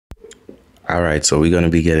All right, so we're going to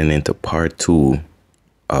be getting into part 2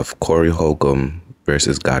 of Corey Holcomb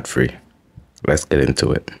versus Godfrey. Let's get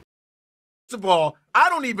into it. First of all, I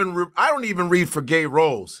don't even read for gay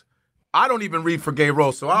roles. I don't even read for gay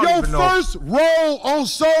roles, so I don't even know. Your first role on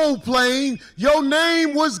Soul Plane, your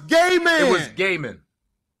name was Gay Man. It was Gayman.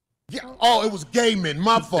 Yeah, oh, it was Gayman.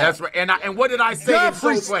 My fault. That's right. And what did I say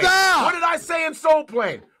Godfrey, in Soul Plane? stop! What did I say in Soul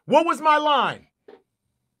Plane? What was my line?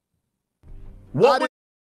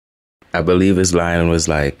 I believe his line was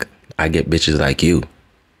like, I get bitches like you.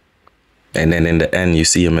 And then in the end, you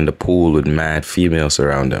see him in the pool with mad females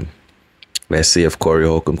around him. Let's see if Corey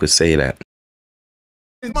Holcomb could say that.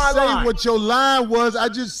 I didn't say what your line was. I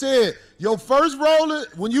just said your first role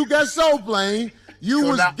when you got Soul Plane, you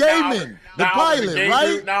was Gayman, the pilot,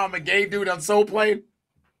 right? Now I'm a gay dude on Soul Plane?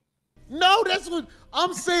 No, that's what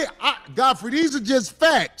I'm saying. Godfrey, these are just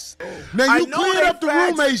facts. Now you cleared up the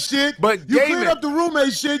roommate shit. But you cleared up the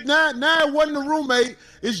roommate shit. Now it wasn't a roommate.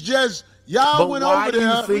 It's just y'all went over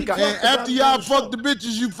there, and after y'all fucked the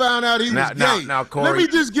bitches, you found out he was gay. Now, Corey, let me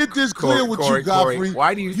just get this clear with you, Godfrey. Corey,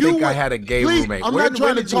 why do you think I had a gay roommate? I'm not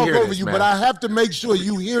trying to talk over you, but I have to make sure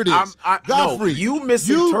you hear this. Godfrey, no, you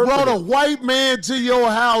misinterpreted. You brought a white man to your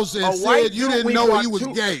house and said you didn't know he was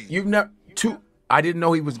gay. I didn't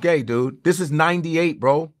know he was gay, dude. This is 98,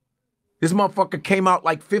 bro. This motherfucker came out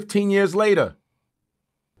like 15 years later.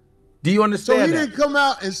 Do you understand So he didn't come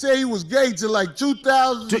out and say he was gay till like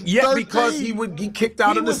 2013? Yeah, because he kicked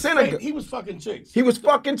out of the synagogue. He was fucking chicks. He was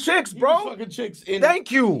fucking chicks, bro. He was fucking chicks.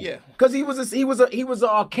 Thank you. Yeah. Because he was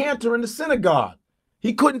a cantor in the synagogue.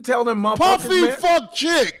 He couldn't tell them motherfuckers, Puffy man. fuck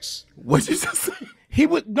chicks. What'd you just say?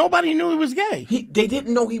 Nobody knew he was gay. They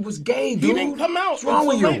didn't know he was gay, dude. He didn't come out. What's wrong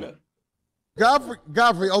with you? Later.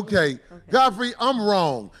 Godfrey, okay. Godfrey, I'm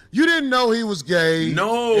wrong. You didn't know he was gay.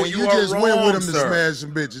 No, and you just went with him to smash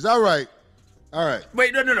some bitches. All right.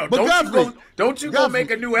 Wait, no. But don't you go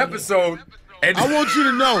make a new episode. And I want you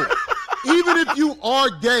to know, even if you are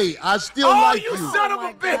gay, I still like you. Oh, you son of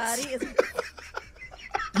a bitch.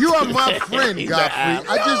 You are my friend, Godfrey.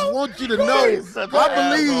 I just want you to know,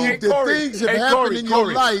 I believe that things have happened in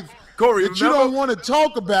your life that you don't want to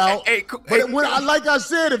talk about. But like I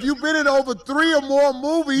said, if you've been in over 3 or more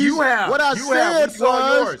movies, what I said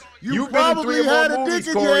was you probably had a dick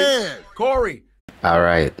in your head. Corey. All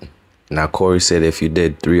right. Now, Corey said if you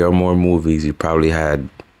did 3 or more movies, you probably had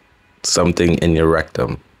something in your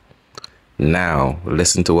rectum. Now,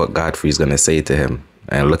 listen to what Godfrey's going to say to him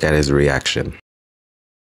and look at his reaction.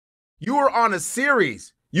 You were on a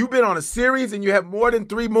series. You've been on a series and you have more than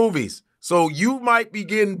 3 movies. So you might be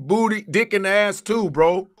getting booty, dick in the ass too,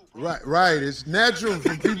 bro. Right. It's natural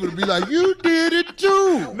for people to be like, you did it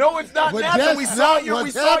too. No, it's not but natural. We saw your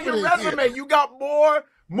resume. Here. You got more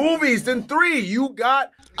movies than 3.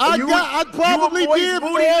 I probably did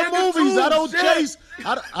 4 movies.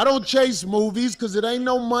 I don't chase movies because it ain't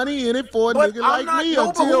no money in it for a nigga like me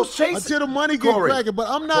until the money get cracking. But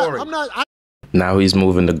I'm not. Now he's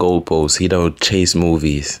moving the goalposts. He don't chase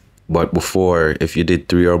movies. But before, if you did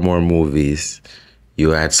 3 or more movies,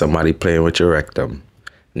 you had somebody playing with your rectum.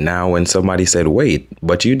 Now when somebody said, wait,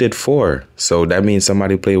 but you did 4, so that means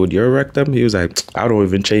somebody played with your rectum? He was like, I don't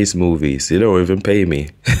even chase movies. You don't even pay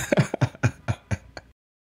me.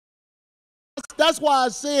 That's why I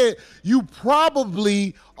said you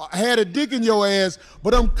probably had a dick in your ass,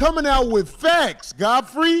 but I'm coming out with facts,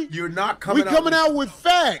 Godfrey. You're not coming out. We coming out with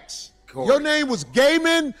facts. Corey. Your name was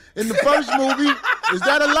Gayman in the first movie. Is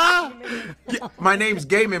that a lie? Yeah, my name's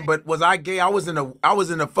Gayman, but was I gay? I was in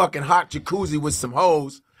a fucking hot jacuzzi with some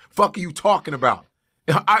hoes. Fuck are you talking about?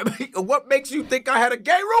 What makes you think I had a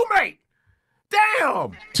gay roommate?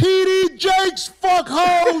 Damn. TD Jakes fuck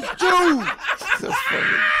hoes too.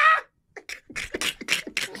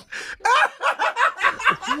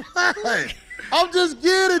 I'm just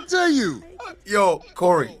getting it to you. Yo,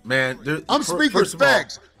 Corey, man. I'm speaking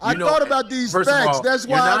facts. I thought about these facts. That's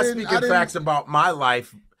why I didn't. You're not speaking facts about my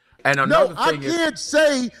life. And another thing is, I can't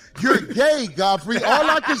say you're gay, Godfrey. All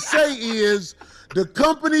I can say is the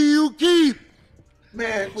company you keep.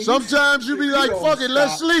 Man, sometimes you be like, fuck it,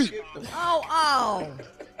 let's sleep. Oh.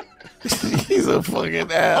 He's a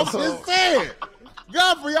fucking asshole. I'm just saying.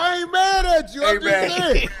 Godfrey, I ain't mad at you. I'm just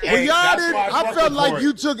saying. Well, y'all didn't. I felt like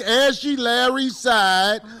you took Ashley Larry's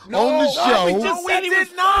side on the show. We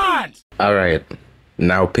did not. All right.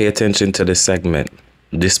 Now pay attention to this segment.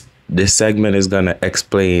 This segment is going to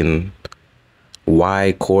explain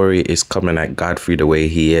why Corey is coming at Godfrey the way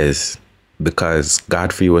he is. Because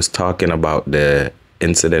Godfrey was talking about the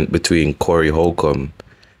incident between Corey Holcomb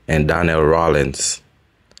and Donnell Rollins.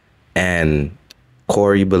 And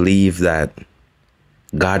Corey believed that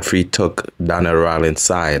Godfrey took Donnell Rawlings'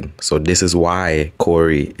 side. So this is why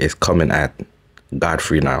Corey is coming at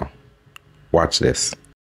Godfrey now. Watch this.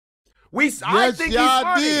 I think he's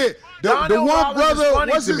funny. Did. The one brother,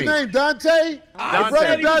 what's his name, Dante?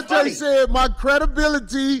 Brother Dante said, my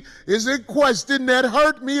credibility is in question. That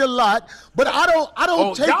hurt me a lot, but I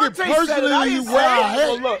don't take it personally where I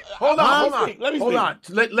hate. Look, hold on.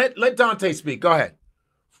 Let Dante speak. Go ahead.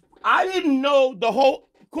 I didn't know the whole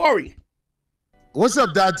Corey. What's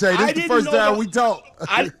up, Dante? This is the first time we talk.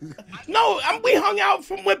 We hung out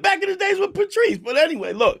from back in the days with Patrice. But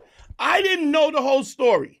anyway, look, I didn't know the whole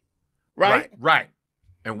story, right? Right.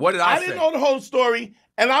 And what did I say? I didn't know the whole story,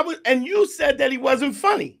 and you said that he wasn't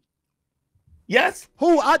funny. Yes?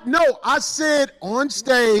 I said on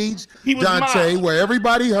stage, he was Dante, mild. where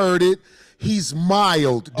everybody heard it, he's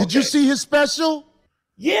mild. Did you see his special?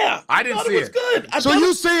 Yeah, I didn't see it. Good. So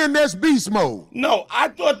you saying that's beast mode? No, I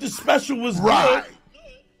thought the special was right. Good.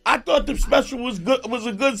 I thought the special was good. Was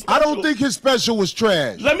a good special. I don't think his special was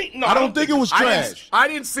trash. I don't think it was trash. I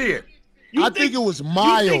didn't see it. I think it was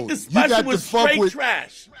mild. You think the special was straight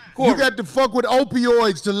trash? Corey. You got to fuck with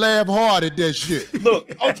opioids to laugh hard at that shit. Look,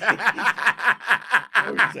 okay.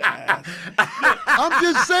 I'm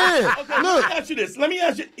just saying. Okay, look, let me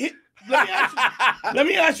ask you this. Let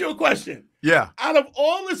me ask you a question. Yeah. Out of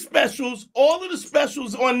all the specials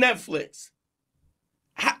on Netflix,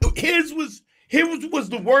 his was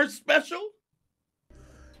the worst special?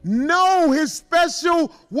 No, his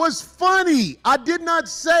special was funny. I did not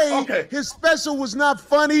say his special was not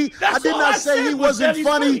funny. I did not say he wasn't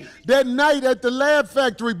funny that night at the Laugh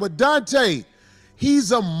Factory. But Dante,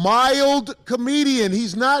 he's a mild comedian.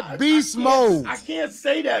 He's not beast mode. I can't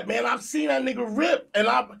say that, man. I've seen that nigga rip, and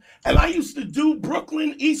I used to do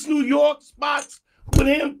Brooklyn, East New York spots with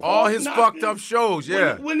him. All his fucked up shows,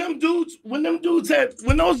 yeah. When those dudes had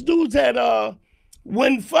when those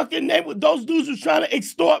dudes was trying to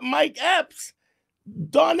extort Mike Epps,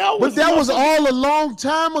 Darnell was. But that was all a long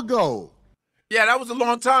time ago. Yeah, that was a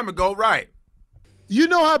long time ago, right? You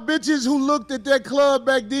know how bitches who looked at that club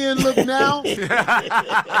back then look now?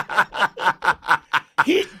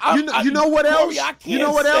 You know what else? Corey, you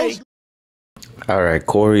know what else? All right,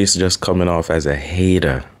 Corey's just coming off as a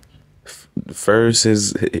hater. First,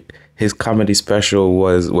 his comedy special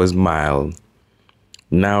was mild.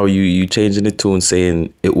 Now you changing the tune,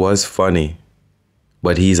 saying it was funny,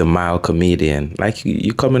 but he's a mild comedian. Like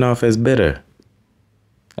you coming off as bitter,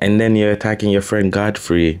 and then you're attacking your friend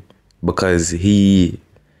Godfrey because he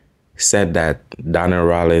said that Donnell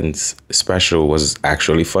Rawlings' special was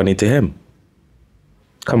actually funny to him.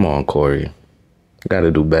 Come on, Corey, you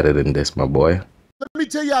gotta do better than this, my boy. Let me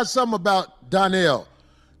tell y'all something about Donnell.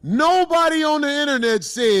 Nobody on the internet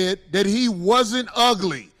said that he wasn't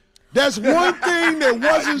ugly. That's one thing that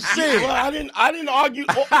wasn't said. Well, I didn't argue.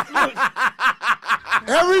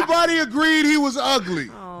 Everybody agreed he was ugly.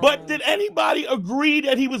 But did anybody agree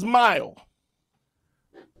that he was mild?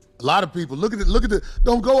 A lot of people. Look at the.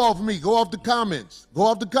 Don't go off me. Go off the comments.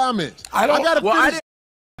 All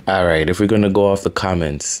right, if we're gonna go off the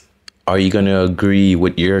comments, are you gonna agree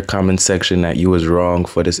with your comment section that you was wrong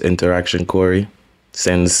for this interaction, Corey?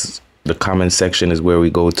 Since the comment section is where we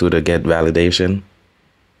go to get validation.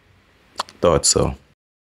 Thought so.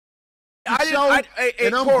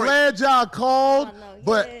 And I'm glad y'all called,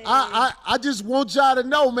 but I just want y'all to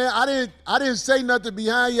know, man. I didn't say nothing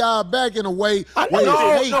behind y'all back in a way.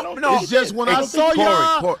 No. It's just when I saw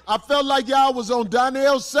y'all, I felt like y'all was on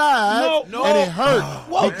Donnell's side, and it hurt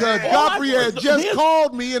because Godfrey had just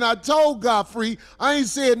called me, and I told Godfrey I ain't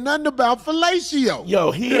said nothing about fellatio.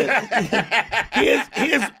 Yo, here's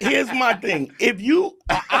my thing.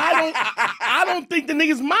 I don't think the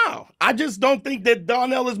nigga's mild. I just don't think that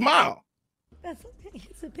Darnell is mild. That's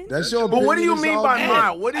your opinion. But what do you mean by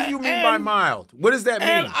mild? What do you mean by mild? What does that mean?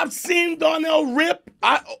 And I've seen Darnell rip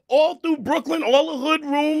all through Brooklyn, all the hood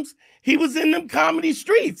rooms. He was in them comedy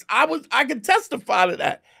streets. I could testify to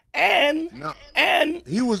that. And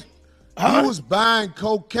he was buying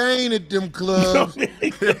cocaine at them clubs.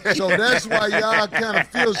 So that's why y'all kind of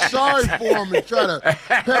feel sorry for him and try to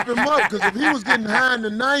pep him up. Because if he was getting high in the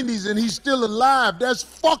 90s and he's still alive, that's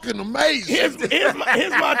fucking amazing. Here's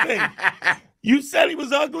my thing. You said he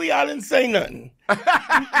was ugly. I didn't say nothing.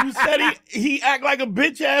 You said he act like a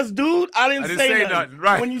bitch ass dude. I didn't say nothing.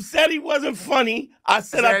 Right. When you said he wasn't funny, I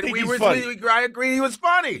said I think he's funny. I agree he was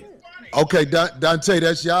funny. Okay, Dante,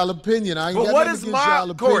 that's y'all opinion. I ain't got nothing against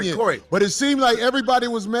y'all opinion. Corey. But it seemed like everybody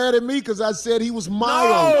was mad at me because I said he was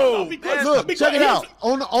mild. Look, check it out.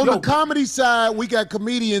 On the comedy side, we got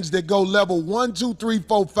comedians that go level 1, 2, 3,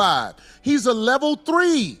 4, 5. He's a level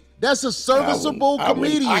 3. That's a serviceable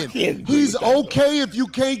comedian. He's okay if you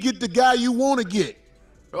can't get the guy you want to get.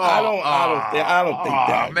 I don't think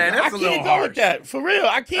that. Man, that's a little can't go harsh. with that. For real,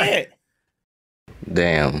 I can't.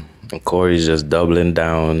 Damn. And Corey's just doubling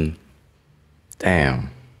down. Damn.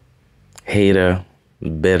 Hater,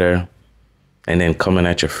 bitter, and then coming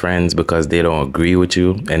at your friends because they don't agree with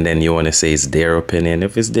you, and then you want to say it's their opinion.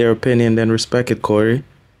 If it's their opinion, then respect it, Corey.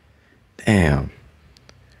 Damn.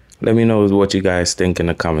 Let me know what you guys think in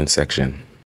the comment section.